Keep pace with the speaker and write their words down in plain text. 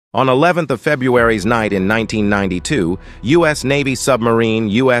On 11th of February's night in 1992, U.S. Navy submarine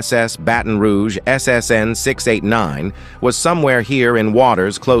USS Baton Rouge SSN-689 was somewhere here in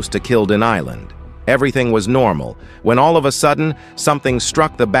waters close to Kildin Island. Everything was normal, when all of a sudden, something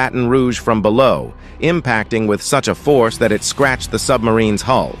struck the Baton Rouge from below, impacting with such a force that it scratched the submarine's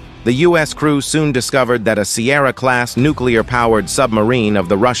hull. The U.S. crew soon discovered that a Sierra-class nuclear-powered submarine of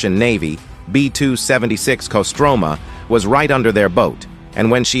the Russian Navy, B-276 Kostroma, was right under their boat, and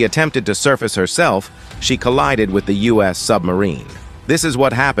when she attempted to surface herself, she collided with the U.S. submarine. This is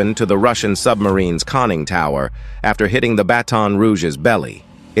what happened to the Russian submarine's conning tower after hitting the Baton Rouge's belly.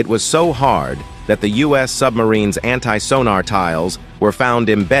 It was so hard that the U.S. submarine's anti-sonar tiles were found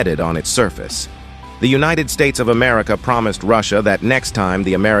embedded on its surface. The United States of America promised Russia that next time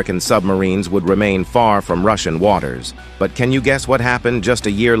the American submarines would remain far from Russian waters. But can you guess what happened just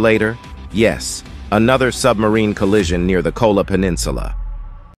a year later? Yes, another submarine collision near the Kola Peninsula.